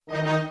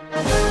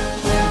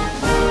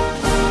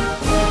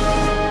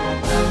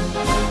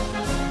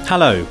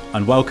Hello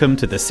and welcome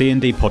to the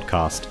C&D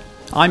podcast.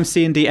 I'm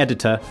C&D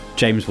editor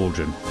James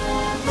Waldron.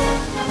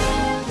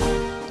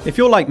 If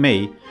you're like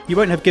me, you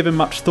won't have given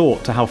much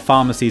thought to how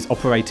pharmacies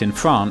operate in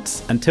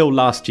France until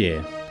last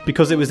year,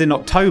 because it was in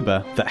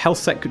October that Health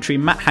Secretary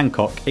Matt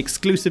Hancock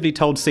exclusively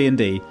told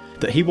C&D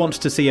that he wants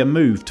to see a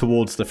move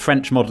towards the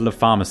French model of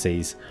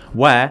pharmacies,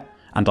 where,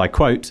 and I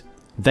quote,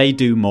 they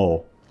do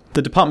more.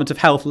 The Department of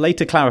Health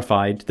later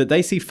clarified that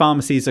they see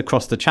pharmacies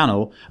across the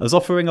Channel as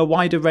offering a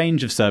wider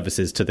range of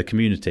services to the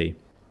community.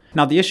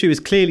 Now, the issue is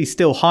clearly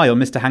still high on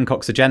Mr.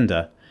 Hancock's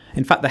agenda.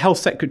 In fact, the Health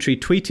Secretary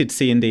tweeted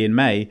C&D in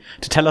May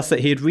to tell us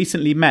that he had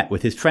recently met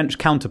with his French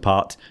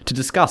counterpart to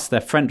discuss their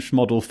French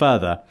model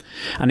further,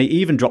 and he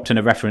even dropped in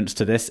a reference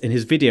to this in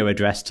his video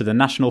address to the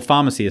National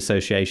Pharmacy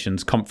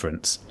Association's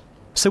conference.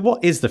 So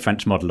what is the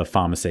French model of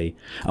pharmacy,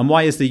 and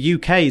why is the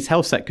UK's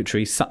Health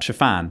Secretary such a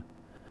fan?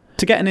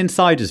 To get an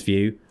insider's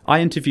view,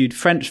 I interviewed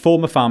French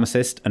former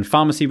pharmacist and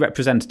pharmacy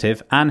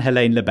representative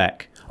Anne-Hélène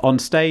Lebec on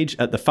stage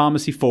at the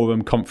Pharmacy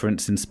Forum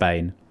conference in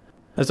Spain.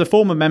 As a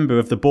former member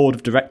of the board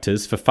of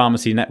directors for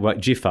pharmacy network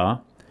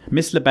GIFAR,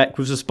 Miss Lebec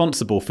was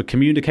responsible for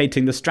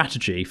communicating the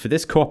strategy for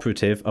this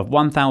cooperative of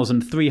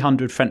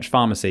 1,300 French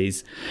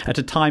pharmacies at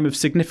a time of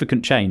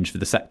significant change for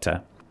the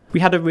sector. We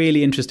had a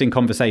really interesting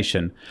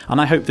conversation,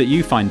 and I hope that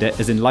you find it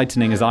as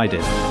enlightening as I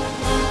did.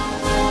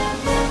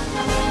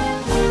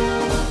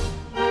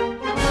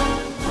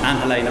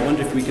 Anne-Hélène, I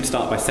wonder if we could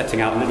start by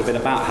setting out a little bit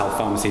about how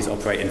pharmacies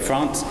operate in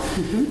France,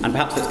 and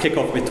perhaps let's kick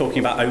off with talking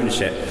about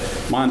ownership.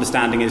 My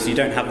understanding is you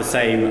don't have the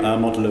same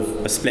model of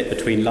a split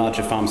between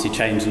larger pharmacy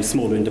chains and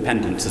smaller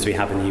independents as we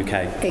have in the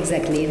UK.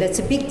 Exactly, that's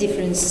a big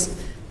difference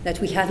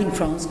that we have in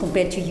France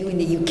compared to you in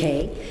the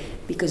UK,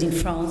 because in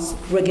France,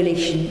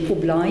 regulation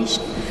obliged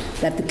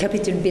that the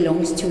capital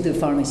belongs to the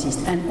pharmacist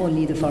and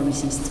only the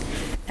pharmacist.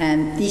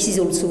 And this is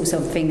also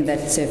something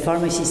that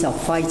pharmacists are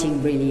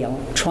fighting, really, are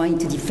trying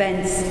to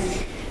defend,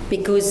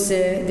 because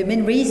the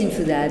main reason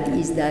for that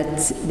is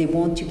that they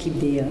want to keep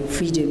their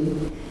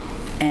freedom,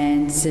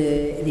 and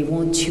they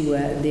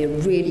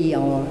really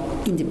are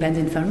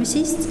independent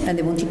pharmacists, and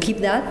they want to keep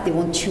that. They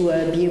want to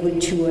be able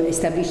to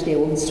establish their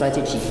own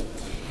strategy.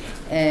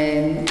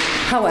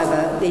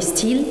 However, they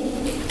still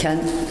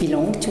can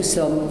belong to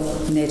some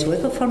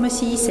network of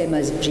pharmacies, same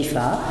as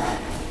GIFAR,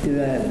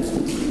 the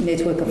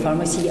network of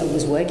pharmacy I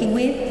was working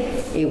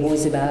with. It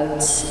was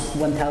about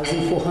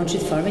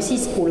 1,400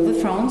 pharmacies all over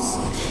France.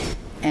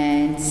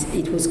 And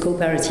it was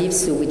cooperative,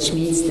 so which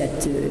means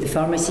that the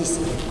pharmacists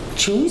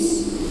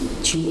choose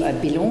to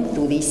belong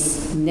to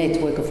this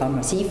network of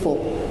pharmacy for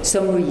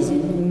some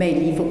reason,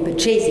 mainly for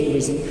purchasing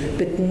reason,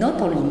 but not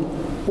only,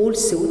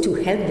 also to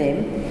help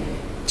them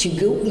to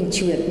go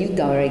into a new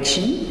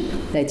direction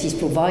that is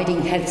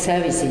providing health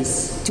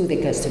services to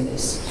the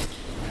customers.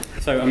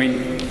 So, I mean,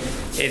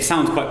 it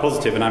sounds quite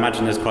positive, and I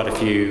imagine there's quite a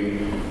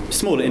few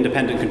smaller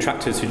independent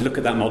contractors who look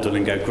at that model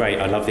and go, great,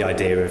 I love the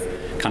idea of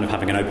kind of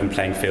having an open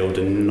playing field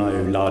and no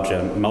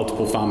larger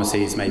multiple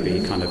pharmacies maybe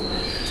kind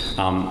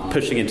of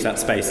pushing into that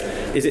space.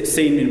 Is it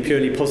seen in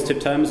purely positive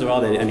terms, or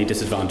are there any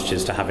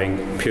disadvantages to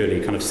having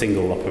purely kind of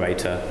single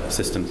operator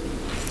systems?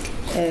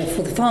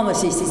 For the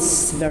pharmacists,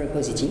 it's very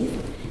positive.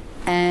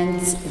 And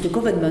the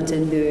government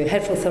and the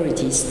health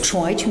authorities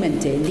try to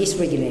maintain this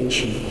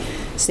regulation.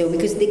 So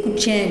because they could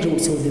change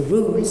also the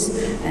rules,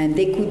 and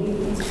they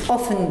could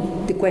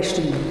often, the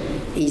question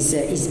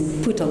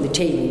is put on the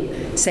table,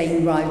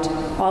 saying, right,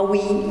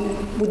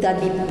 would that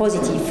be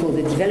positive for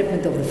the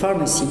development of the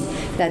pharmacy,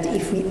 that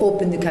if we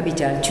open the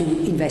capital to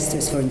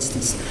investors, for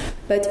instance?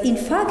 But in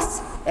fact,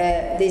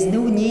 there's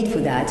no need for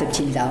that up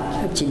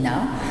till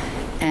now,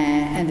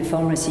 and the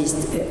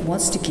pharmacist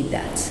wants to keep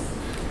that.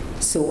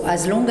 So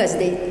as long as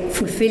they're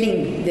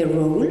fulfilling their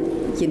role,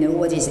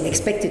 what is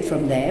expected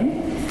from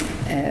them,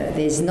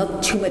 there's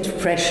not too much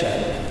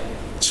pressure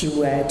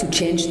to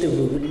change the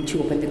rule and to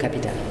open the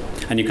capital.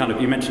 And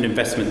you mentioned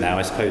investment now.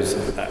 I suppose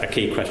a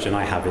key question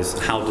I have is,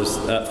 how does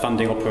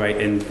funding operate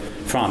in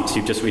France?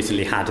 You've just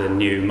recently had a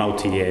new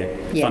multi-year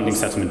funding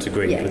settlement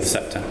agreed with the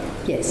sector.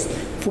 Yes,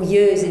 for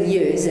years and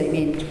years. I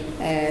mean,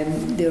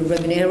 the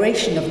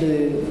remuneration of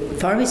the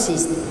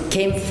pharmacist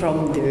came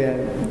from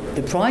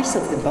the price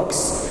of the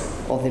box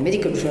of the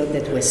medical drug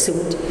that was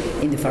sold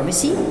in the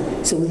pharmacy.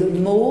 So the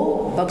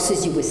more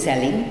boxes you were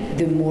selling,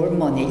 the more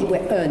money you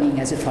were earning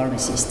as a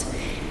pharmacist.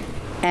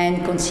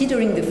 And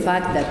considering the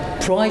fact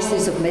that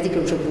prices of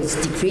medical drug was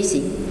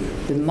decreasing,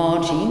 the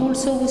margin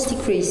also was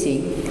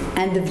decreasing,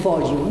 and the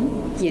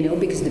volume,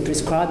 because the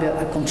prescriber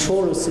are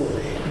controlled also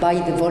by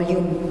the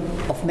volume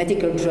of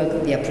medical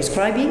drug they are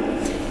prescribing,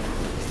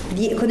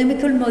 the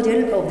economical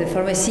model of the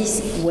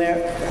pharmacists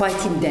were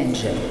quite in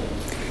danger.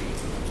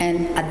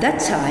 And at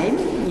that time,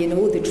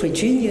 the trade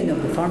union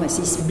of the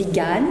pharmacists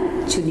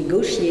began to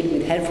negotiate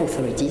with health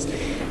authorities,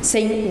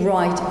 saying,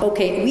 right,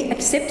 okay, we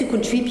accept to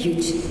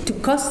contribute to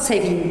cost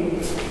saving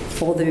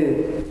for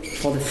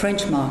the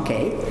French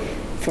market.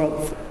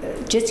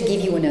 Just to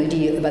give you an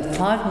idea, about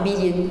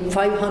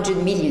 500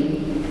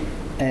 million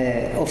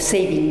of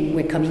saving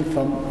were coming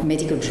from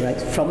medical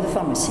drugs from the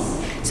pharmacy.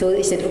 So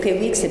they said, okay,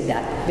 we accept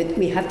that, but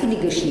we have to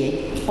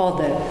negotiate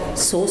other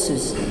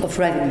sources of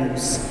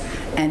revenues,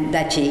 and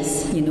that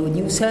is,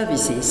 new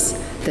services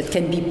that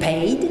can be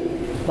paid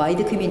by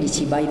the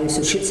community, by the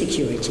social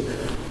security.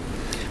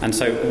 And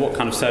so what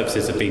kind of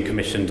services have been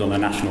commissioned on a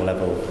national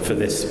level for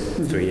this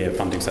 3-year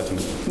funding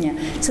settlement? Yeah,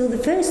 so the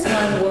first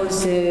one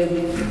was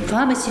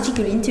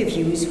pharmaceutical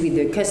interviews with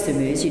the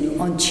customers,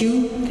 on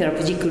 2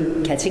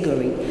 therapeutical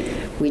categories,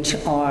 which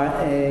are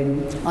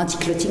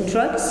anti-clotting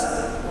drugs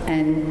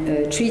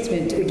and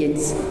treatment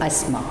against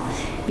asthma.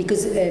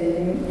 Because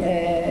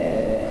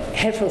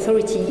health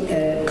authority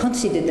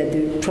considered that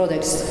the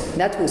products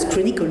that was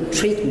clinical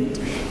treatment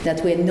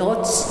that were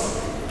not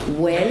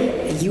well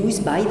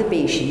used by the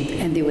patient,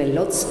 and there were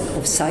lots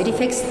of side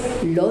effects,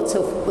 lots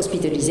of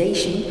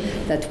hospitalization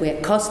that were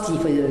costly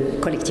for the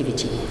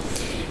collectivity.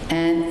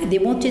 And they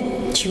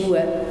wanted to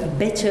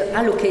better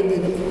allocate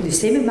the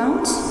same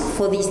amount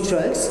for these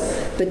drugs,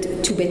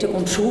 but to better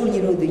control,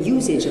 the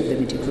usage of the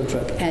medical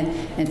drug.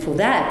 And for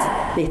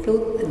that, they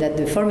thought that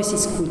the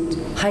pharmacists could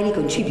highly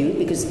contribute,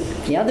 because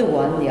the other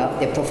one,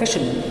 they're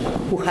professional,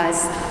 who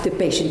has the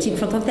patient in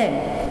front of them,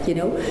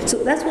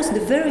 So that was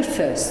the very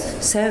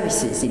first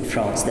services in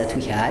France that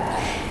we had.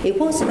 It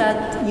was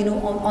about,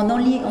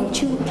 only on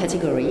 2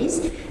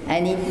 categories.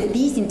 And in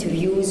these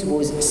interviews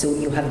so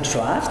you have a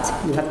draft,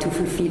 you have to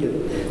fulfill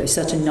a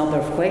certain number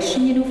of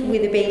questions,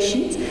 with the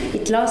patient.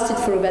 It lasted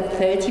for about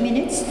 30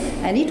 minutes,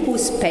 and it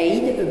was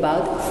paid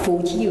about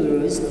 40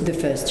 euros the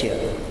first year.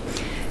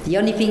 The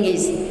only thing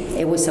is,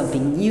 it was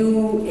something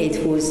new.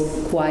 It was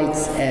quite,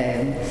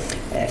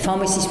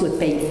 pharmacists were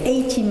paid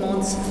 18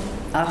 months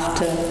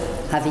after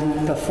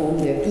having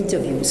performed the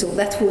interview. So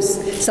that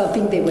was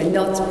something they were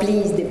not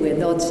pleased. They were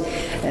not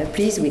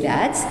pleased with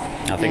that.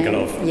 I think a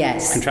lot of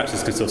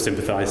contractors could sort of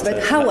sympathise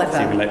to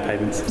simulate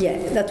payments. Yeah,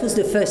 that was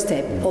the first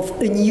step of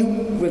a new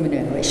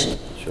remuneration.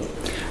 Sure.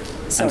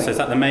 Sorry. And so is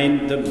that the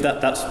main,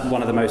 that's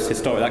one of the most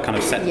historic, that kind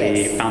of set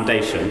the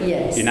foundation.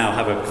 Yes. You now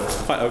have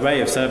quite an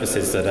array of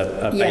services that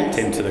are baked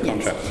into the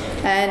contract.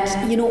 And,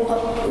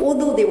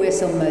 although there were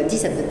some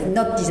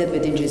not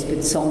disadvantages,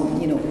 but some,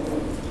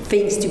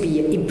 things to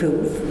be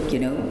improved,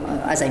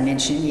 as I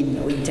mentioned,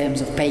 in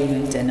terms of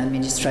payment and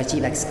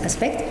administrative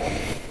aspect.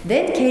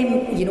 Then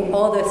came,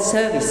 other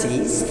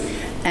services,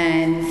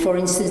 and for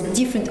instance,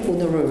 different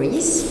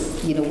honoraries.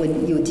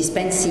 When you're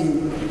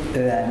dispensing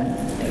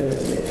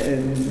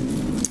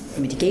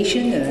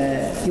medication,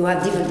 you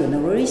have different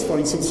honoraries. For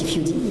instance, if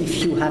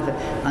you have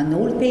an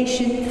old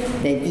patient,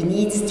 then he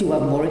needs to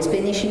have more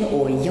explanation,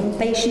 or a young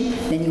patient,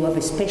 then you have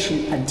a special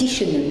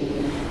additional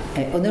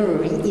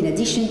honorary in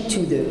addition to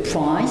the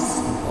price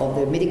of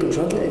the medical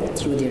drug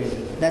that you deliver.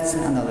 That's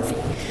another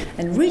thing.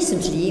 And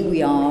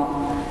recently,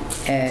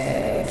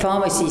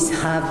 pharmacists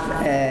have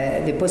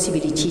the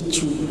possibility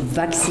to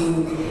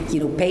vaccine,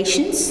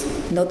 patients,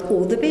 not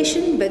all the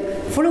patients, but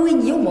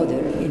following your model.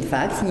 In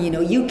fact,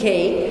 UK,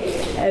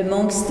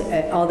 amongst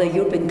other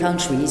European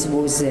countries,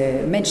 was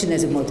mentioned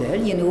as a model.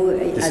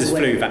 This is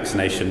flu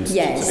vaccinations.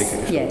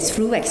 Yes,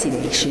 flu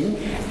vaccination,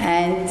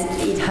 and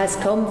it has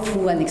come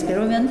through an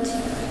experiment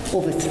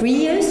over 3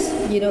 years,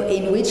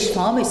 in which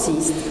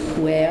pharmacists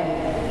were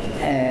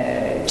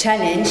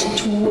challenged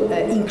to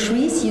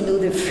increase,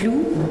 the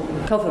flu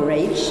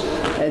coverage,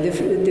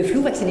 the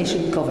flu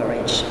vaccination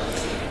coverage.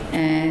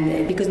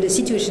 And because the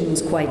situation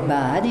was quite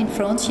bad in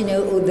France,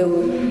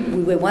 although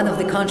we were one of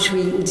the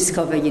countries who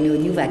discovered,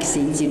 new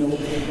vaccines,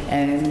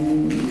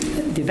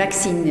 the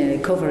vaccine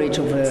coverage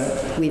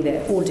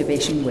with older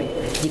patients were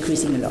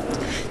decreasing a lot.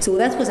 So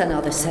that was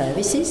another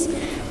services.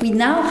 We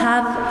now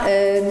have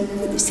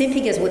same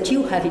thing as what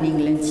you have in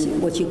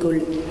England, what you call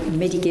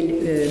medical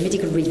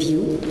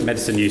review.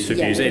 Medicine use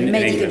reviews in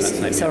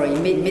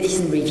England.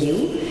 Medicine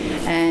review,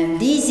 and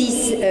this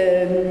is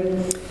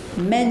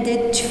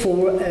mandate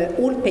for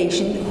all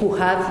patients who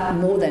have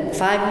more than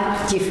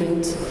 5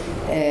 different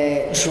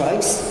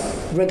drugs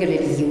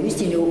regularly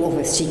used,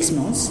 over 6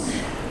 months.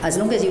 As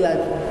long as you have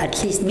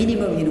at least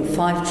minimum,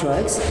 5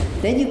 drugs,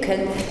 then you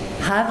can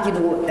have,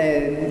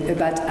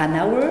 about an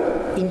hour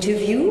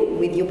interview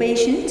with your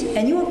patient,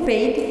 and you are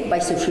paid by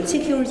Social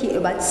Security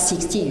about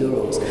 60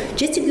 euros.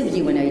 Just to give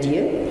you an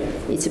idea,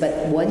 it's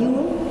about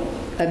 €1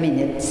 a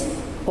minute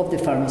of the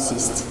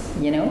pharmacist,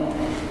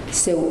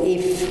 So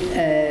if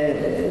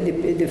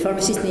the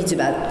pharmacist needs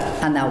about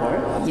an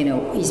hour,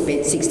 he's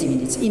paid 60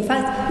 minutes. In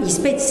fact, he's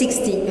paid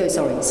 60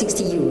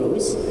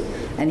 euros,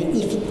 and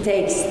if it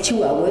takes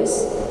 2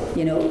 hours,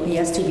 he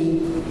has to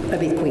be a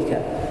bit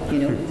quicker,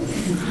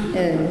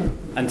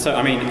 And so,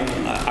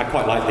 I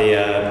quite like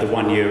the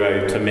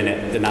 €1 to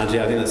minute analogy.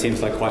 I think that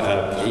seems like quite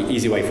an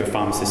easy way for a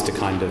pharmacist to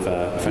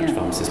French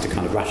pharmacist to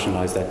kind of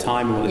rationalise their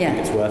time and what they think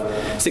it's worth.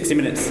 60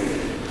 minutes.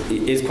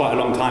 is quite a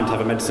long time to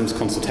have a medicines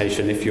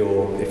consultation if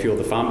you're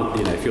the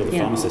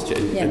pharmacist,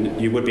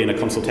 and you would be in a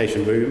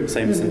consultation room,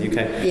 same as in the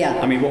UK. Yeah.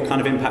 I mean, what kind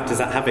of impact is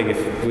that having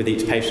if with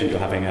each patient you're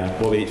having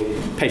with each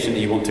patient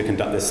that you want to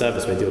conduct this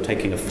service with, you're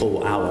taking a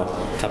full hour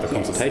to have a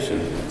consultation?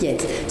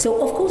 Yes.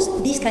 So of course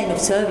these kind of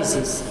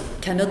services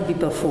cannot be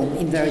performed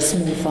in very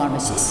small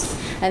pharmacies.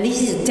 And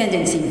this is a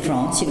tendency in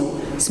France,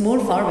 small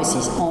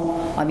pharmacies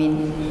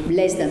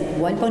less than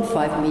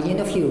 1.5 million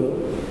of euro.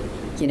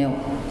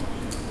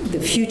 The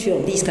future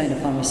of this kind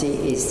of pharmacy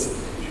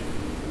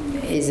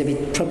is a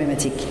bit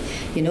problematic.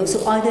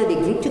 So either they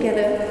group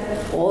together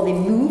or they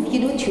move,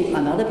 to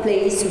another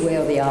place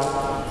where they are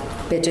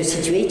better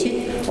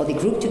situated, or they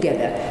group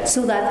together,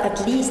 so that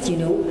at least,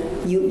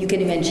 you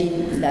can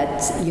imagine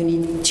that you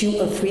need 2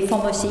 or 3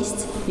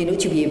 pharmacists,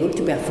 to be able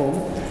to perform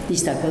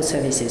these type of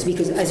services.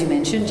 Because as you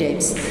mentioned,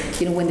 James,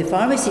 when the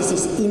pharmacist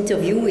is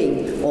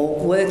interviewing or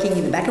working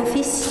in the back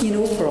office,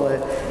 for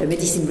a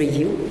medicine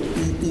review,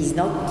 he's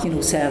not,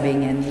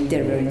 serving and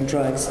delivering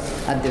drugs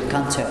at the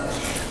counter.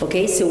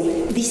 Okay,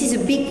 so this is a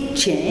big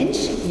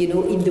change, in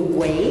the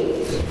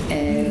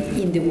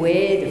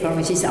way the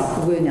pharmacies are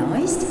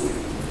organized.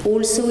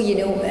 Also,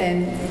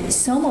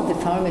 some of the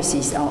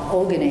pharmacies are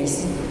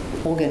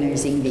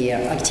organizing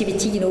their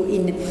activity,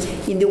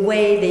 in the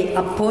way they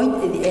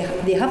appoint.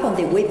 They have on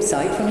their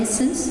website, for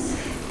instance,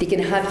 they can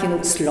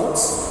have,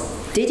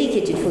 slots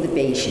dedicated for the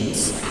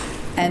patients,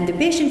 and the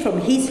patient from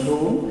his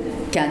home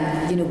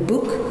can,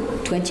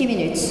 book 20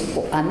 minutes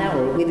or an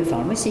hour with the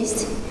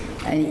pharmacist.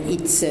 And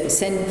it's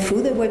sent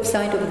through the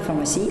website of the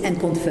pharmacy and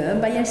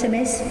confirmed by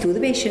SMS to the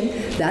patient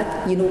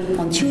that,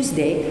 on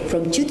Tuesday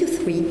from 2 to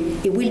 3,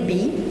 it will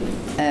be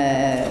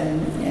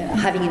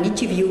having an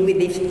interview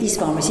with his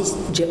pharmacist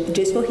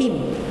just for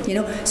him.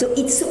 So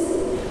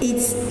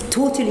it's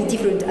totally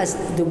different as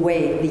the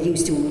way they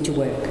used to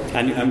work.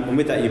 And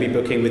with that, you'd be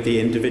booking with the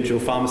individual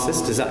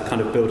pharmacist. Is that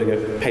kind of building a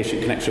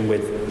patient connection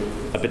with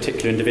a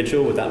particular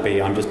individual? Would that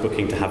be, I'm just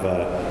booking to have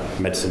a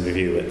medicine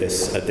review at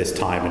this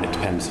time, and it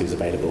depends who's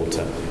available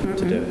to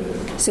do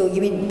it? So you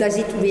mean, does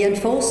it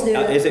reinforce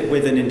the... is it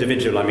with an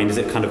individual? I mean, is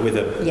it kind of with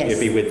Yes. It'd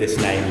be with this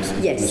named...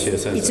 Yes,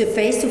 it's a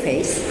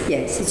face-to-face.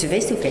 Yes, it's a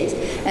face-to-face.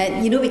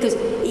 And, because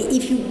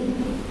if you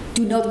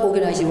do not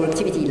organize your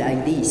activity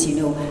like this,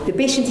 the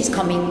patient is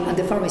coming at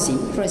the pharmacy,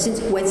 for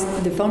instance, when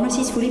the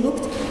pharmacy is fully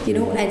booked,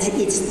 and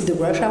it's the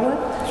rush hour,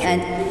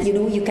 and,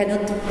 you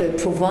cannot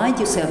provide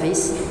your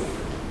service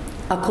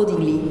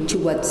accordingly to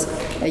what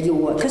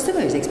your customer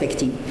is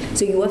expecting.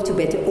 So you have to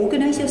better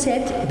organize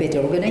yourself,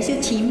 better organize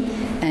your team,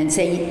 and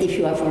say if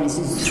you have, for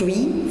instance,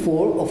 3,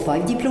 4, or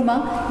 5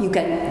 diploma, you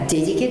can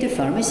dedicate a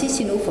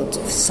pharmacist, for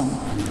some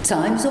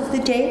times of the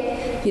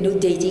day,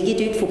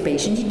 dedicated for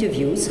patient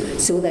interviews,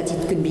 so that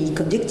it can be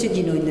conducted,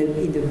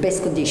 in the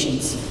best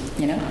conditions.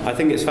 I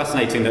think it's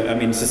fascinating that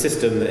it's a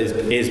system that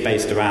is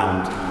based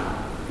around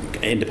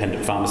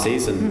independent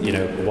pharmacies and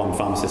one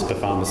pharmacist per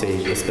pharmacy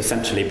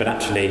essentially, but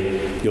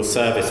actually your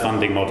service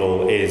funding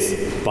model is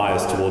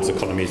biased towards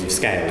economies of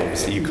scale.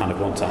 Obviously you kind of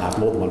want to have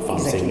more than one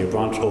pharmacy in your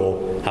branch,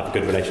 or have a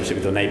good relationship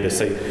with your neighbours,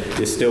 so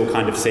you're still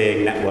kind of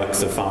seeing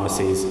networks of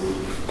pharmacies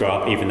grow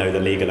up, even though the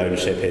legal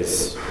ownership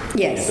is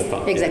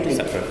exactly.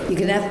 You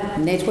can have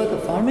network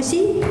of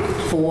pharmacy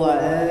for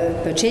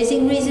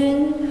purchasing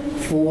reason,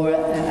 for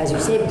as you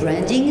say,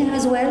 branding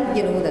as well.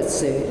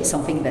 That's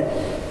something that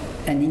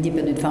an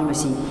independent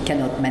pharmacy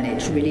cannot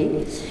manage,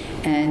 really.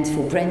 And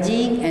for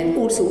branding, and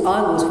also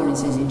I was, for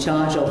instance, in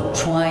charge of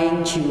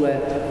trying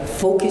to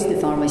focus the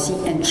pharmacy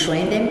and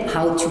train them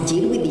how to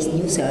deal with these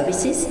new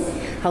services,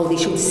 how they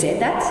should sell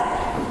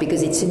that,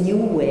 because it's a new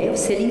way of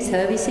selling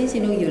services.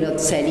 You're not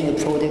selling a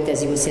product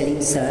as you were selling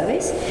a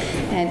service,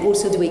 and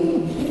also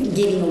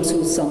giving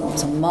also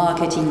some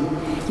marketing,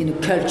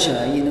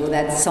 culture,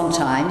 that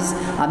sometimes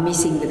are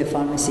missing with the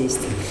pharmacist.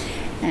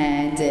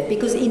 And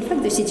because in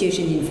fact the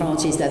situation in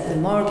France is that the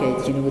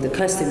market, the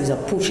customers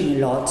are pushing a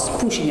lot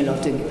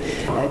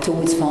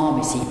towards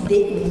pharmacy.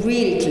 They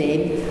really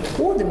claim,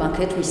 all the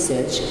market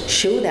research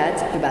show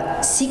that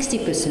about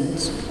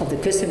 60% of the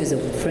customers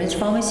of the French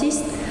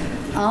pharmacists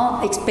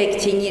are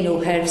expecting,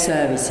 health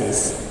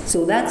services.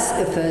 So that's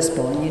the first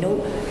point.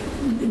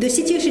 The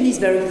situation is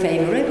very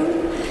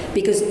favorable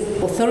because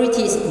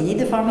authorities need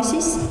the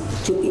pharmacists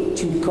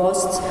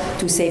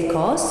to save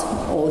costs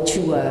or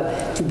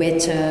to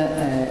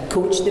better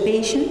coach the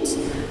patient.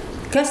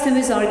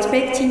 Customers are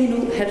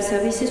expecting, health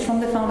services from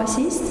the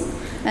pharmacist,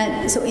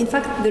 and so in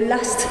fact the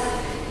last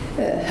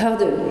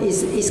hurdle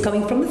is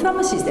coming from the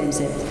pharmacists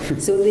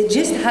themselves. So they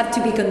just have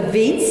to be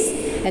convinced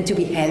and to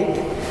be helped,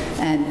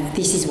 and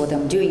this is what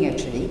I'm doing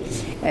actually,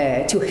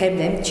 to help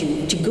them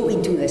to go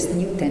into this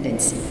new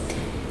tendency.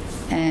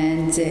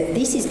 And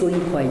this is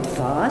going quite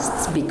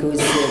fast because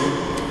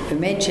the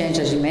main change,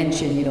 as you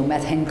mentioned,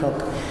 Matt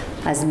Hancock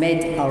has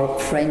made our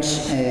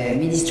French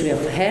Ministry of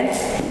Health,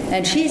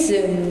 and she's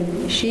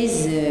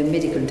a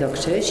medical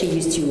doctor. She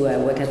used to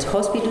work at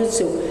hospitals,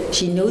 so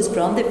she knows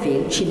from the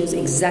field. She knows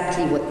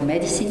exactly what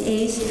medicine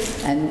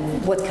is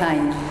and what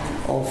kind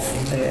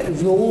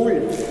role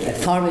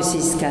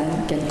pharmacists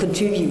can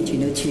contribute,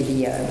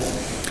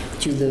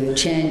 to the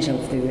change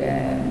of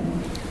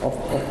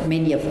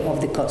many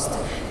of the costs.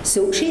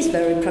 So she's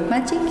very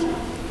pragmatic.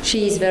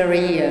 She's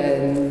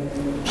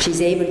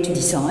able to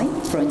decide,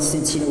 for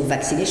instance,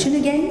 vaccination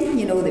again.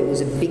 There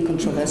was a big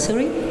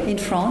controversy in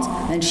France,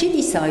 and she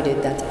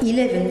decided that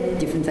 11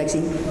 different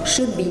vaccines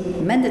should be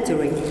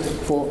mandatory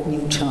for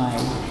new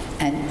child.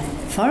 And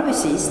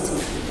pharmacists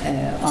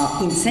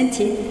are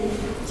incented,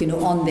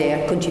 on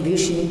their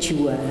contribution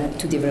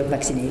to develop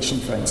vaccination,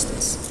 for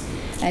instance.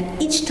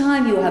 And each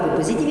time you have a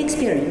positive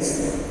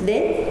experience,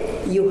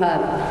 then you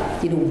have,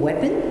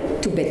 weapon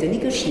to better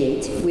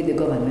negotiate with the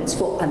governments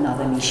for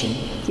another mission.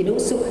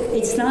 So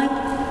it's like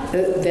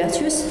a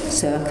virtuous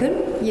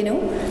circle,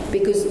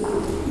 because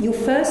you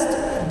first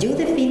do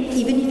the thing,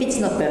 even if it's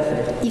not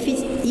perfect,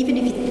 even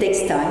if it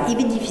takes time,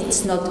 even if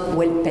it's not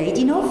well paid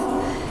enough,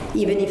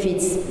 even if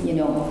it's,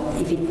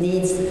 if it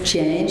needs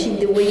change in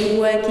the way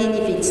you're working,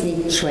 if it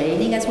needs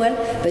training as well,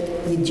 but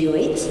you do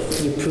it,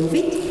 you prove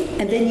it,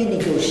 and then you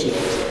negotiate.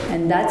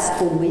 And that's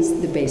always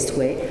the best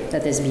way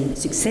that has been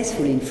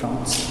successful in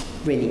France,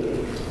 really.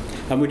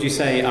 And would you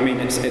say,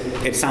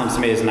 it sounds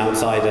to me as an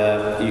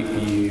outsider,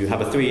 you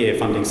have a 3-year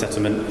funding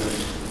settlement,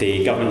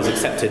 the government has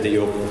accepted that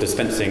your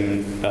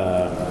dispensing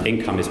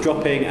income is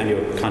dropping, and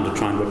you're kind of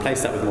trying to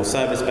replace that with more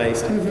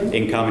service-based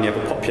income, and you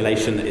have a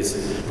population that is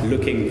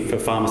looking for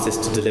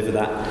pharmacists to deliver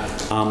that.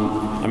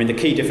 The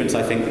key difference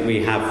I think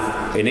we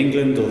have in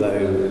England,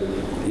 although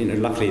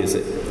luckily is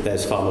that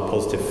there's far more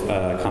positive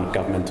kind of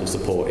governmental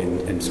support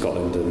in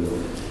Scotland and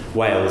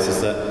Wales,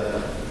 is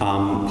that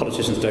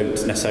politicians don't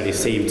necessarily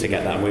seem to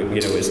get that. And we're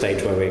at a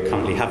stage where we're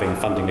currently having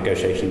funding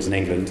negotiations in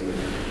England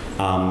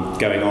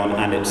going on,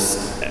 and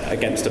it's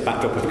against a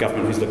backdrop of a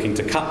government who's looking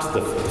to cut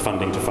the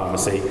funding to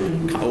pharmacy,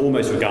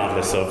 almost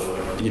regardless of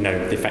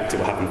the effect it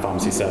will have on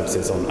pharmacy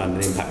services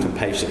and the impact on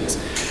patients.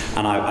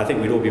 And I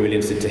think we'd all be really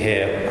interested to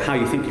hear how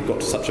you think you've got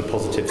to such a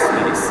positive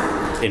space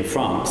in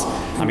France.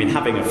 Having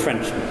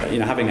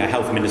having a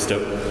health minister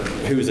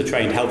who is a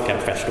trained healthcare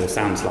professional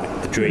sounds like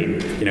the dream.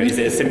 Is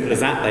it as simple as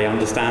that? They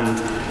understand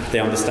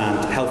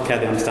healthcare,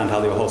 they understand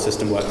how the whole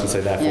system works, and so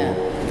therefore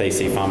they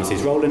see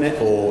pharmacy's role in it,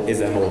 or is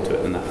there more to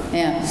it than that?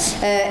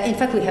 Yeah. In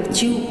fact, we have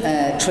 2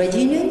 trade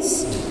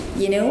unions,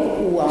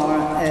 who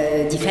are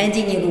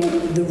defending,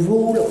 the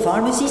role of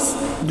pharmacists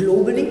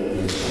globally,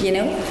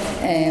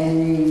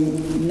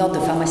 not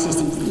the pharmacist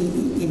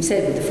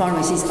himself, but the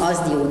pharmacist as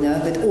the owner,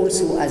 but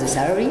also as a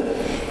salary.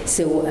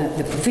 So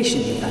the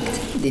profession, in fact,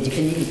 they're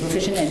defending the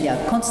profession, and they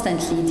are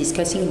constantly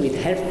discussing with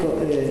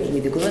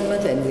the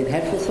government and with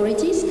health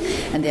authorities,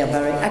 and they are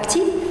very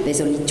active.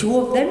 There's only 2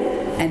 of them,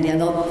 and they are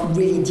not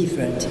really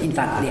different. In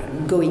fact, they are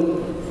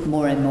going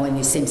more and more in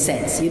the same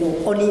sense.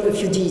 Only a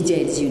few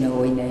details,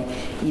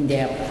 in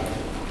their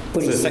policy.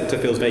 So the sector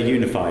feels very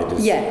unified.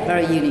 Yeah,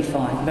 very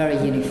unified.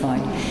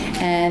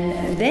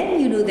 And then,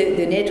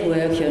 the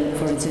network,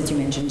 for instance, you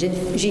mentioned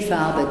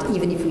GIFAR, but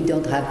even if we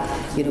don't have,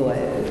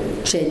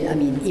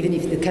 even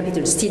if the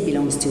capital still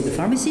belongs to the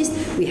pharmacist,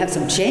 we have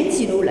some chains,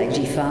 like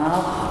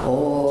GIFAR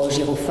or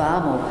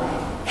Giropharm, or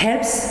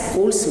helps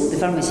also the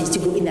pharmacist to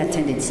go in that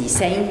tendency,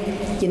 saying,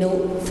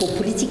 for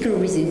political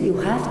reasons, you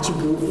have to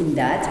go in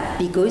that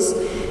because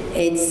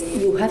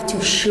you have to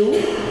show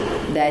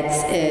that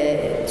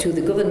to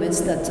the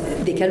governments that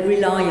they can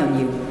rely on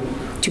you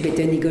to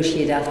better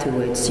negotiate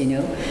afterwards,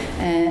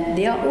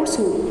 There are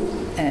also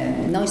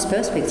nice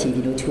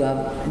perspective, to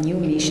have new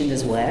missions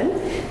as well.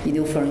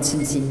 For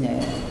instance, in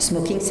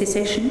smoking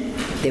cessation,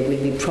 there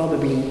will be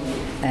probably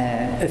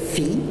a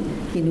fee,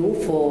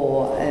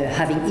 for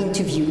having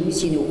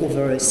interviews,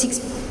 over a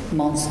 6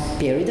 months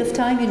period of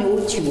time,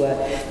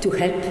 to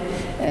help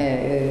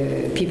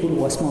people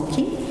who are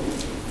smoking.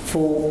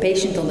 For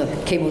patients on the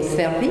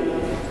chemotherapy,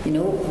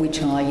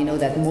 which are,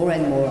 that more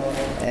and more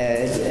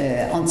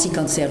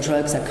anti-cancer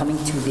drugs are coming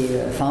to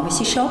the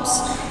pharmacy shops,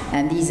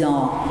 and these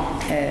are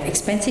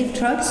expensive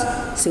drugs,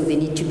 so they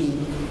need to be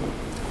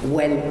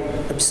well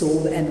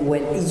absorbed and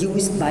well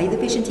used by the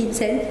patient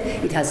himself.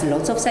 It has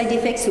lots of side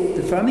effects, so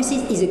the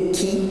pharmacist is a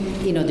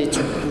key in order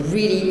to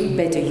really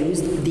better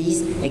use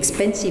these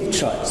expensive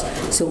drugs.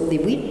 So they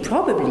will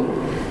probably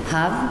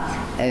have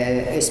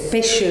a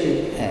special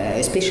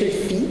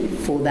fee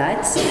for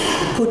that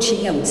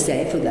coaching, I would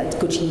say, for that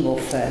coaching of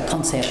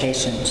cancer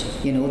patients,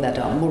 that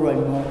are more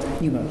and more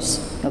numerous.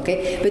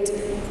 Okay, but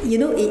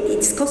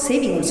it's cost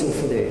saving also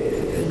for the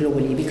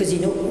globally, because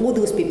all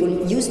those people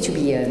used to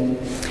be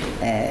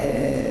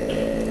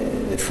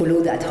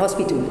followed at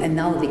hospital, and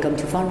now they come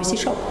to pharmacy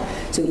shop,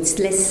 so it's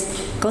less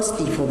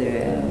costly for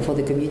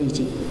the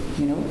community.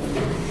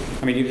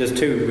 There's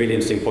 2 really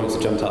interesting points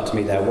that jumped out to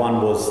me there.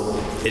 One was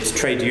it's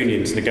trade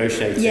unions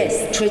negotiating.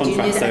 Yes, trade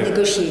unions are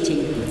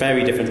negotiating.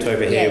 Very different to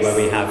over here, where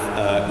we have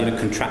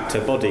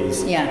contractor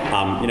bodies,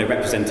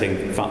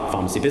 representing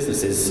pharmacy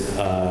businesses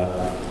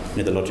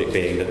The logic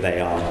being that they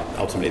are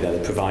ultimately they're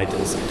the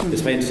providers.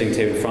 It's very interesting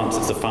too. In France,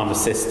 it's the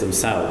pharmacists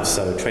themselves,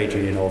 so a trade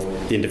union of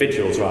the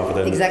individuals rather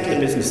than the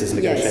businesses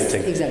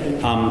negotiating. Yes, exactly.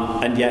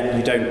 And yet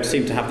you don't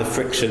seem to have the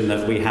friction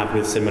that we have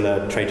with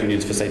similar trade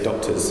unions for, say,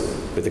 doctors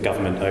with the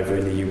government over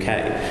in the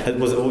UK.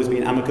 Was it always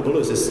been amicable,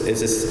 or is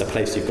this a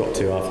place you've got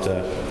to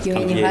after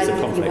years of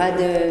conflict? You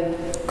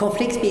had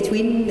conflicts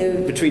between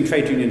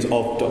trade unions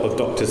of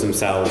doctors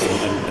themselves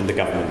and the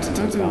government in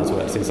terms of hours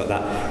work, things like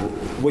that.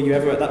 Were you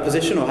ever at that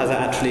position, or has it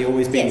actually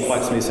always been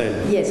quite smooth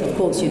sailing? Yes, of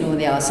course.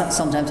 There are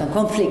sometimes some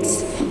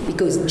conflicts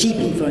because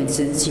GP, for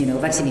instance,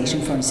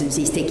 vaccination, for instance,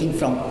 is taken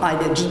from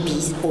either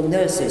GPs or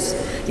nurses,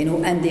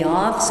 and there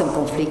are some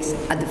conflicts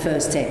at the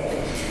first step.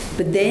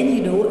 But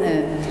then,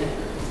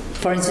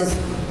 for instance,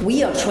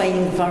 we are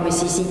training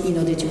pharmacists in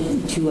order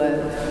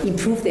to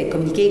improve their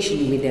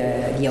communication with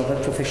the other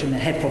professional,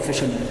 health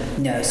professional,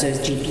 nurses,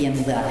 GP, and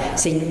all that,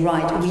 saying,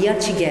 right, we are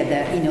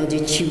together in order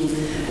to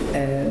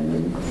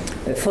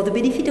for the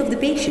benefit of the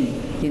patient,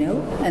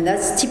 and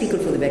that's typical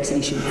for the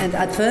vaccination. And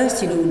at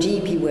first,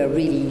 GP were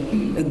really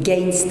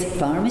against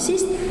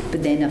pharmacists,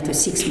 but then after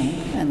 6 months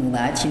and all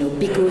that,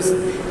 because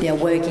they are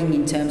working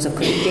in terms of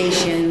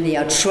communication, they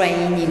are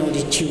trained in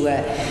order to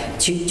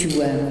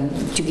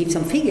give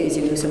some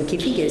figures, some key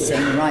figures,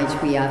 saying,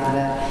 right, we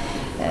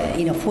have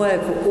enough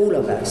work for all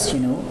of us,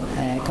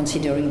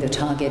 considering the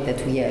target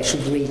that we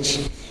should reach.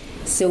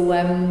 So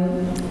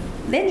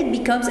then it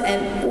becomes,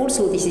 and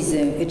also this is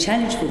a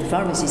challenge for the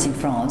pharmacists in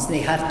France. They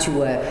have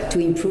to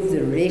improve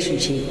the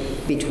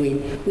relationship between,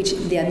 which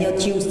they are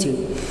not used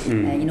to,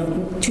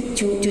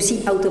 to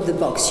see out of the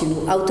box,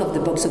 out of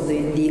the box of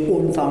the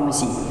own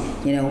pharmacy.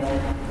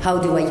 How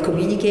do I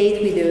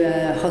communicate with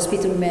the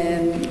hospital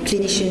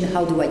clinician?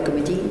 How do I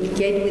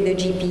communicate with the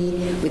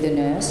GP, with the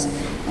nurse?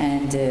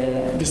 And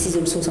this is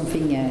also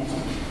something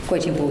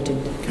quite important.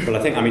 Well,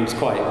 I think,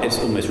 it's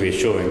almost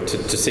reassuring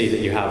to see that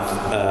you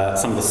have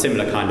some of the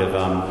similar kind of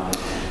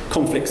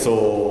conflicts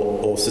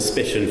or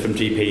suspicion from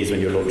GPs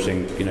when you're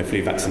launching,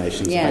 flu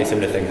vaccinations. Yeah. A very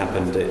similar thing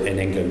happened in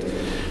England.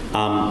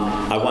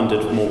 I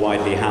wondered more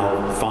widely how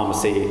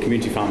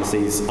community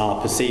pharmacies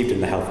are perceived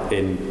in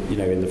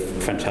the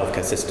French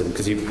healthcare system,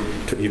 because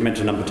you've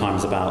mentioned a number of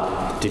times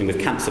about dealing with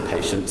cancer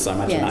patients. I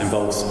imagine that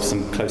involves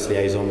some close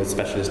liaison with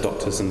specialist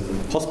doctors and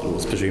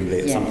hospitals,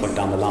 presumably at some point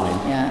down the line.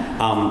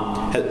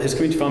 Yeah. Has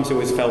community pharmacy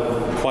always felt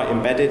quite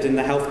embedded in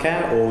the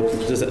healthcare, or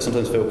does it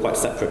sometimes feel quite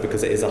separate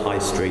because it is a high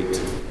street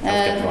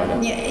healthcare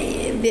provider?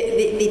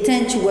 They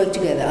tend to work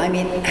together.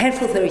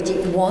 Health authority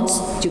wants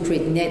to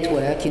create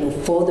network,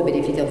 for the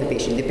benefit of the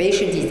patient. The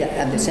patient is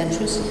at the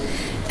center,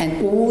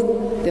 and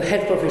all the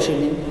health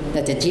professionals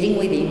that are dealing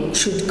with him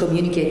should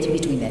communicate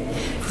between them.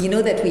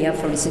 That we have,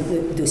 for instance,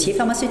 the dossier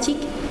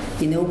pharmaceutique,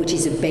 which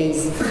is a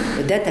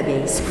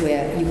database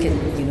where you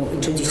can,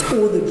 introduce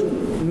all the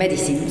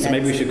medicine. So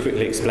maybe we should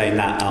quickly explain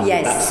that.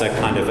 Yes. That's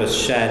a kind of a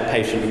shared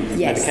patient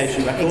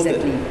medication record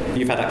that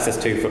you've had access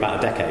to for about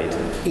a decade.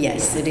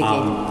 Yes, a decade.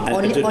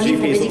 Only for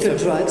medical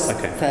drugs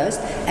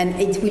first, and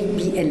it will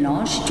be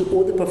enlarged to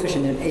all the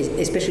professionals,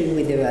 especially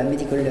with the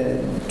medical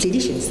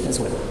clinicians as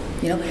well.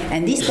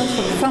 And this comes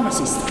from the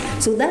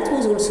pharmacists. So that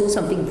was also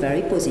something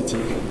very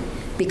positive.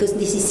 Because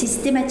this is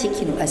systematic,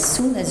 as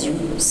soon as you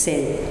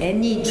sell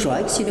any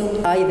drugs,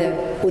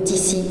 either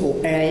OTC or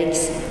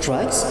RX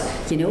drugs,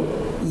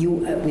 you,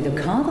 with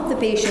the card of the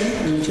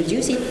patient, you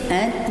introduce it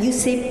and you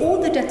save all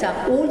the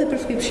data, all the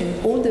prescription,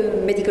 all the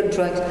medical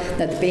drugs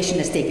that the patient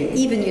has taken,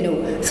 even,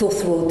 sore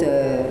throat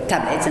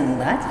tablets and all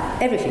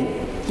that, everything,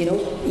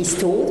 is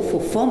stored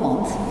for 4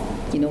 months,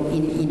 in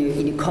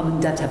a common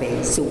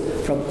database. So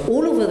from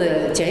all over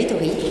the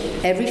territory,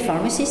 every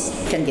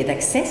pharmacist can get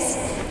access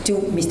to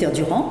Mr.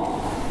 Durand.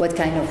 What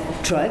kind of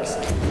drugs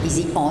is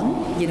he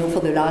on,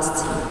 for the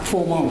last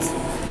 4 months,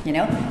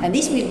 And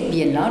this will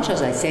be enlarged,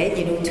 as I said,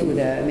 to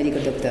the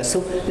medical doctors. So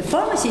the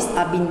pharmacists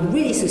have been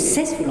really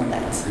successful on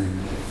that.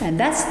 Mm-hmm. And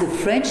that's the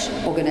French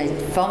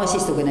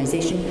pharmacist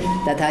organization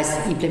that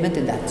has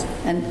implemented that.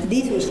 And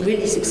this was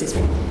really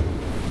successful.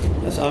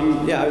 Yes,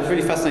 I was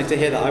really fascinated to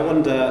hear that. I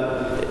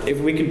wonder if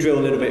we could drill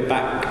a little bit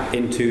back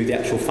into the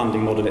actual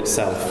funding model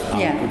itself. We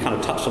kind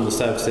of touched on the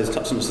services,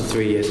 touched on the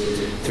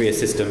three-year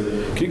system.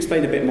 Can you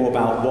explain a bit more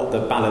about what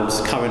the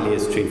balance currently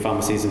is between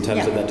pharmacies in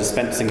terms of their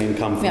dispensing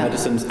income for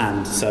medicines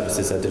and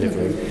services they're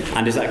delivering? Mm-hmm.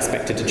 And is that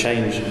expected to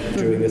change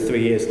during the 3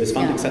 years of this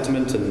funding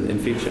settlement and in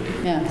future?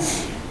 Yeah.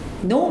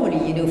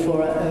 Normally,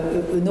 for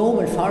a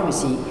normal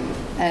pharmacy,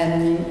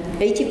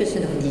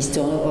 80% of this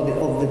turnover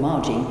of the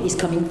margin is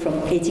coming from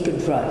ethical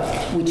drug,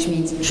 which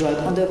means drug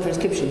under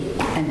prescription,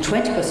 and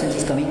 20%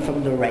 is coming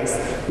from the rest,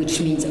 which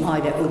means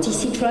either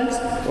OTC drugs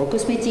or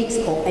cosmetics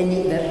or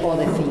any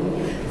other thing.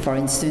 For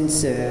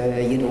instance,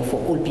 for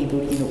old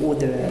people, all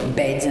the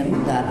beds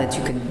and that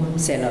you can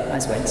sell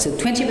as well. So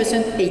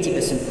 20%,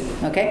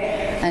 80%,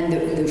 okay? And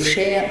the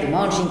share, the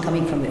margin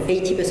coming from the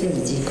 80%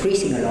 is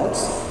increasing a lot,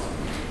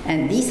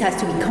 and this has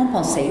to be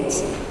compensated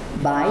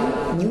by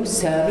new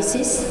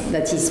services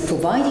that is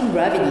providing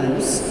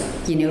revenues,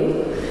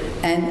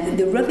 and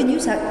the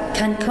revenues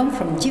can come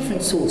from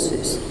different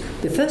sources.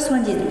 The first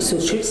one is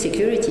social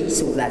security,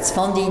 so that's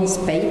fundings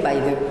paid by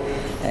the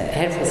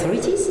health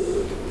authorities,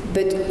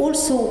 but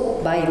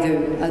also by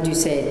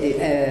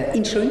the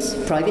insurance,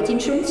 private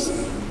insurance.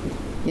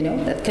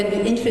 That can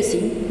be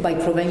interesting by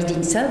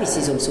providing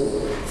services also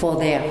for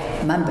their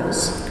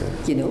members.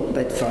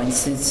 But for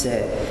instance,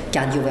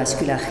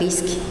 cardiovascular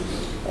risk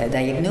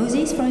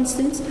diagnosis, for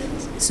instance.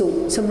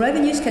 So some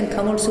revenues can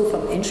come also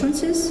from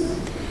insurances.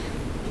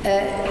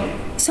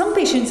 Some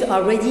patients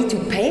are ready to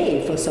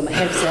pay for some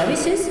health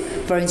services.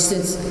 For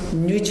instance,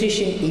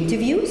 nutrition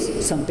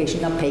interviews, some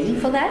patients are paying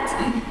for that.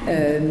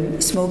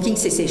 Smoking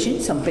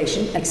cessation, some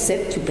patients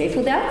accept to pay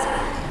for that.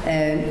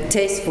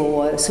 Tests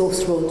for sore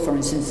throat, for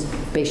instance,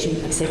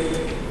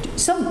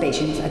 some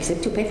patients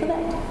accept to pay for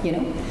that,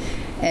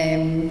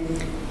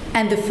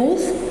 And the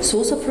fourth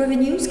source of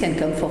revenues can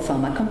come from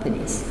pharma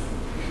companies.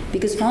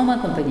 Because pharma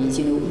companies,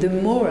 the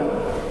more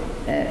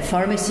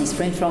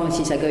French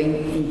pharmacies are going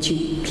into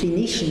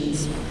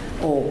clinicians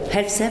or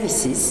health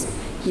services,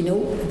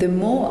 the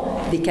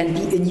more they can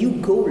be a new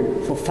goal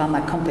for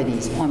pharma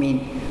companies.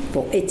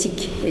 For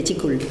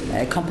ethical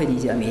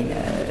companies,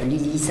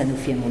 Lilly,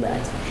 Sanofi and all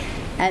that.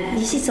 And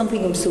this is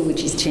something also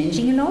which is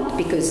changing a lot,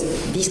 because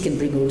this can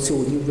bring also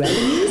new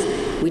revenues,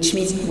 which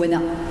means when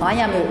I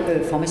am a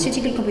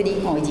pharmaceutical company,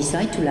 I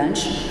decide to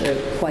launch a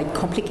quite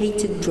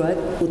complicated drug,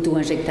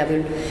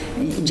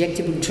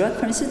 injectable drug,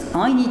 for instance,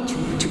 I need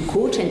to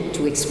coach and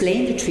to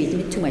explain the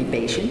treatment to my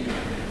patient.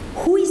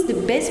 Who is the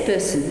best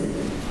person,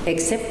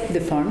 except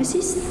the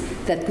pharmacist,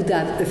 that could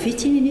have a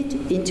 15-minute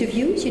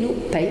interview,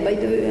 paid by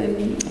the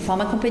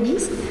pharma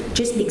companies,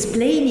 just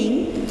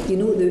explaining,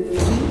 the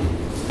key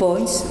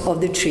points of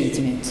the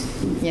treatment,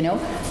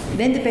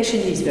 Then the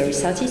patient is very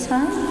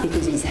satisfied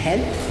because he's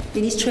helped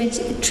in his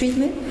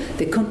treatment.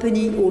 The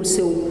company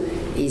also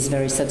is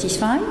very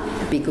satisfied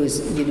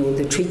because,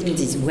 the treatment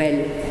is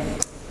well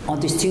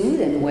understood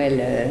and well,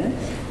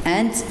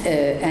 and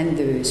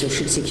the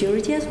social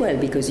security as well,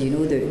 because,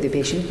 the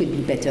patient will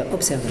be better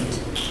observant,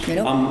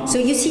 So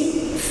you see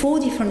 4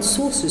 different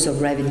sources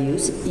of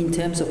revenues in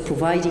terms of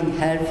providing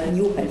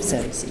new health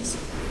services.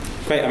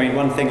 Great.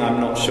 One thing I'm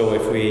not sure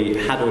if we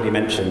had already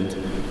mentioned,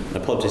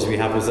 apologies if we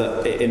have, was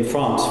that in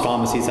France,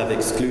 pharmacies have the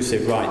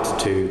exclusive right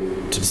to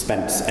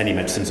dispense any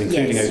medicines,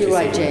 including OTC. Yes, you're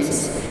right,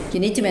 James. You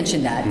need to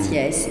mention that,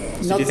 yes.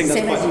 So do you think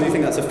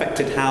that's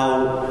affected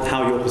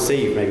how you're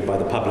perceived, maybe by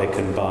the public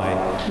and by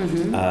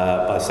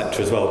the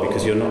sector as well?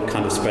 Because you're not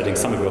kind of spreading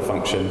some of your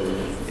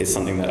function is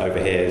something that over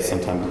here is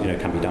sometimes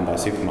can be done by a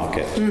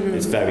supermarket.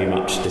 It's very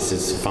much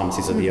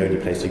pharmacies are the only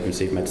place you can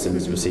receive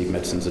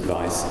medicines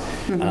advice,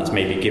 and that's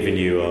maybe given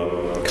you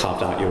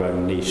carved out your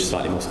own niche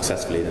slightly more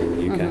successfully than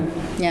in the UK.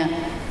 Yeah,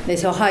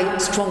 there's a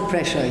strong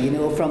pressure,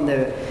 from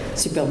the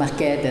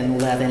supermarket and all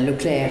that, and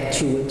Leclerc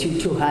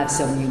to have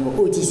some,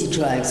 OTC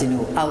drugs,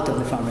 out of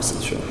the pharmacy.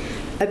 Sure.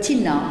 Up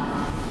till now,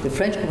 the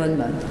French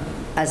government,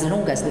 as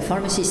long as the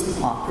pharmacists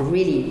are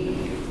really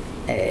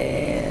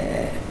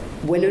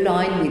well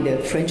aligned with the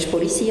French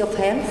policy of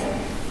health,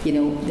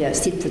 they are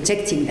still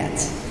protecting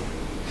that.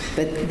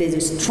 But there's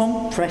a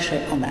strong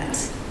pressure on that.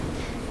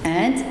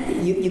 And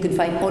you can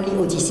find only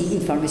OTC in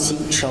pharmacy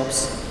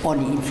shops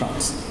only in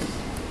France.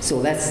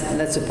 So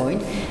that's the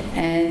point.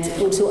 And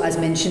also, as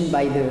mentioned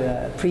by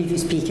the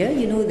previous speaker,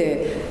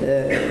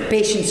 the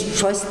patients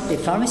trust the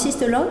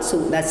pharmacist a lot,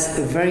 so that's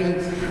a very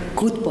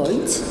good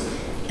point.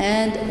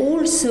 And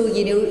also,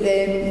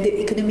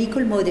 the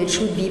economical model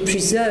should be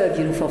preserved,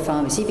 for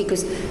pharmacy,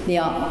 because we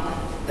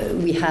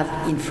have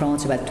in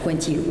France about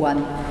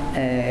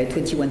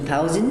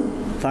 21,000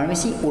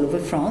 pharmacy all over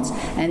France,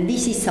 and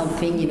this is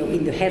something,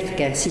 in the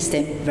healthcare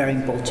system, very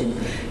important.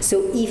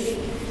 So if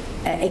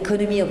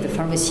economy of the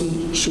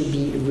pharmacy should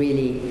be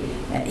really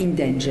in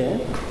danger,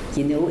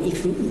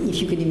 if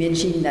you can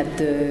imagine that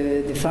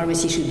the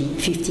pharmacy should be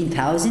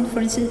 15,000,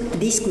 for instance,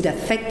 this could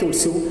affect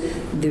also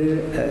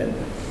the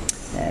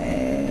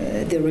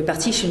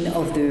repartition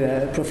of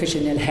the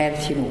professional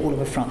health, all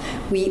over France.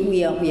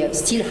 We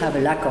still have a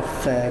lack of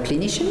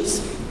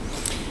clinicians,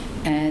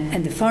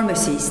 and the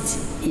pharmacist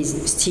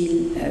is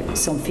still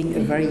a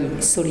very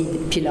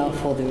solid pillar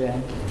for the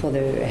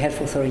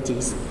health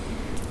authorities.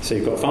 So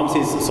you've got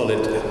pharmacies, a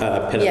solid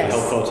pillar Yes. for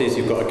health authorities.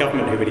 You've got a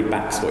government who really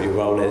backs what your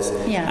role is,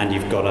 and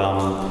you've got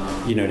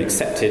an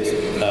accepted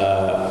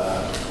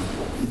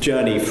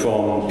journey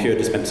from pure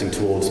dispensing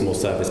towards more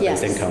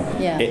service-based income.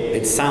 Yeah.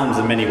 It sounds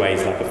in many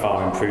ways like a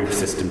far improved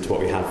system to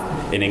what we have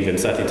in England,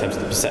 certainly in terms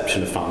of the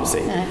perception of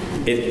pharmacy.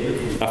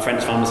 Are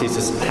French pharmacies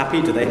just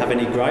happy? Do they have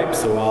any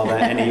gripes, or are there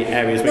any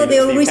areas where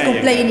they're always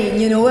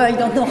complaining. I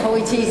don't know how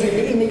it is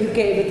in the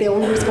UK, but they're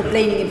always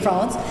complaining in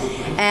France.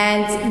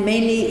 And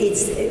mainly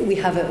we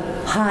have a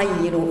high,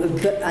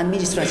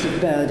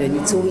 administrative burden.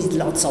 It's always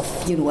lots of,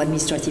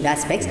 administrative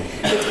aspects.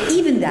 But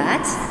even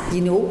that,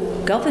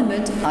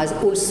 government has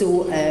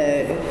also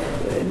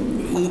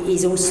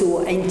is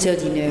also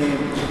entered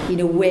in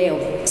a way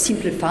of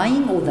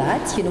simplifying all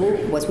that,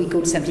 what we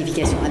call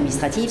simplification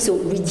administrative. So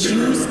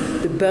reduce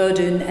the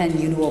burden and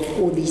of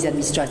all these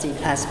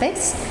administrative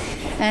aspects.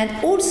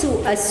 And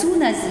also, as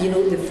soon as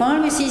the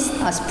pharmacist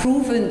has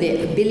proven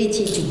their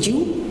ability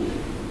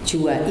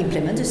to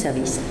implement the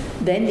service,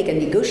 then they can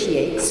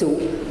negotiate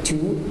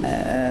to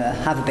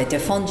have better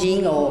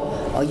funding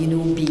or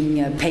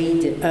being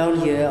paid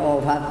earlier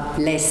or have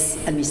less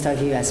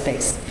administrative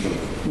aspects.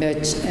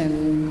 But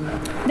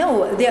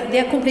no, they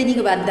are complaining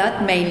about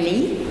that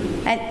mainly,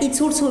 and it's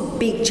also a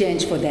big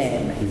change for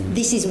them.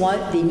 This is why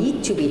they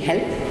need to be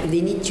helped, they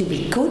need to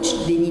be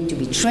coached, they need to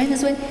be trained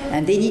as well,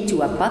 and they need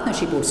to have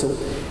partnership also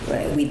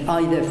with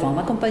either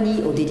pharma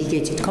company or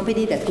dedicated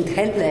company that could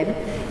help them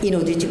in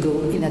order to go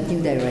in that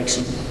new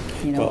direction.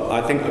 Well,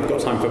 I think I've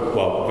got time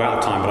we're out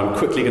of time, but I'm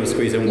quickly going to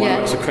squeeze in one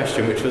extra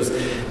question, which was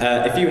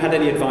if you had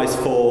any advice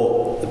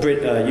for the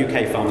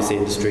UK pharmacy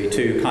industry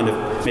to kind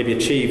of maybe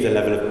achieve the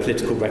level of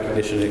political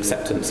recognition and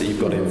acceptance that you've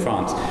got in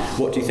France,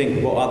 what do you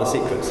think, what are the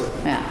secrets?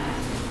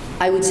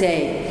 I would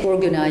say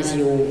organize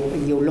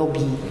your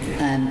lobby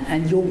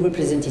and your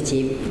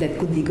representative that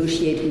could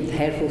negotiate with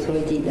health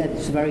authority.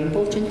 That's very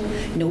important.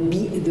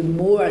 Be the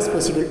more as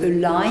possible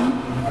aligned.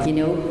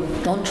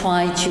 Don't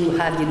try to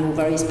have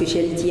very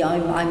specialty.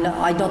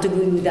 I don't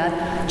agree with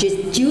that.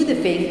 Just do the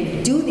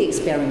thing, do the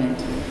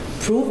experiment,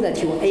 prove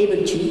that you are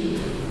able to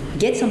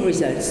get some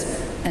results,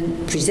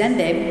 and present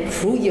them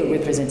through your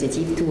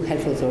representative to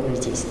health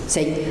authorities,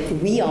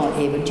 saying, we are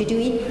able to do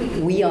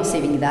it, we are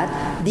saving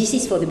that, this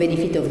is for the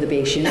benefit of the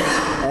patient,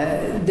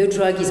 the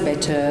drug is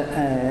better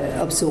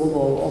absorbed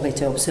or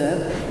better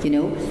observed,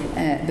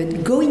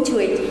 but go into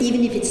it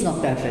even if it's not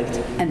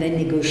perfect, and then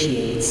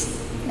negotiate,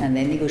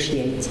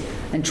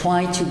 and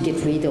try to get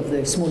rid of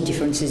the small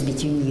differences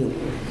between you.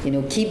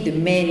 Keep the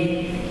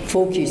main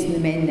focus, the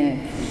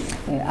main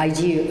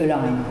idea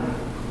aligned.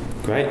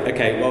 Great.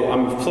 Okay. Well,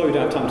 I'm sorry we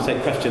don't have time to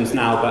take questions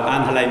now, but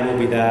Anne-Helene will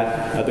be there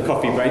at the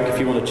coffee break if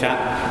you want to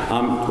chat.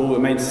 All that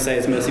remains to say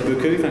is merci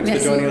beaucoup. Thanks for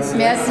joining us.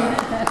 Merci.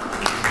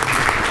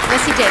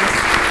 Merci, James.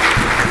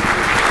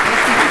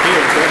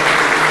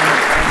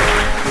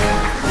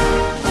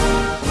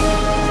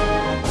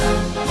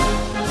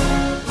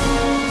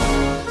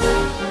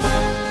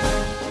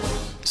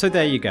 So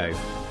there you go.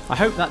 I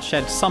hope that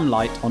shed some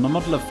light on a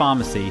model of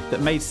pharmacy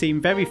that may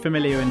seem very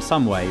familiar in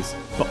some ways,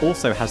 but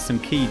also has some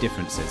key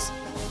differences.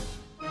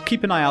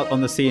 Keep an eye out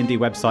on the C&D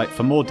website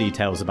for more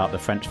details about the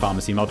French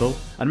pharmacy model,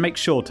 and make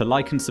sure to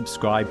like and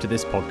subscribe to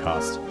this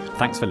podcast.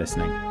 Thanks for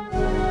listening.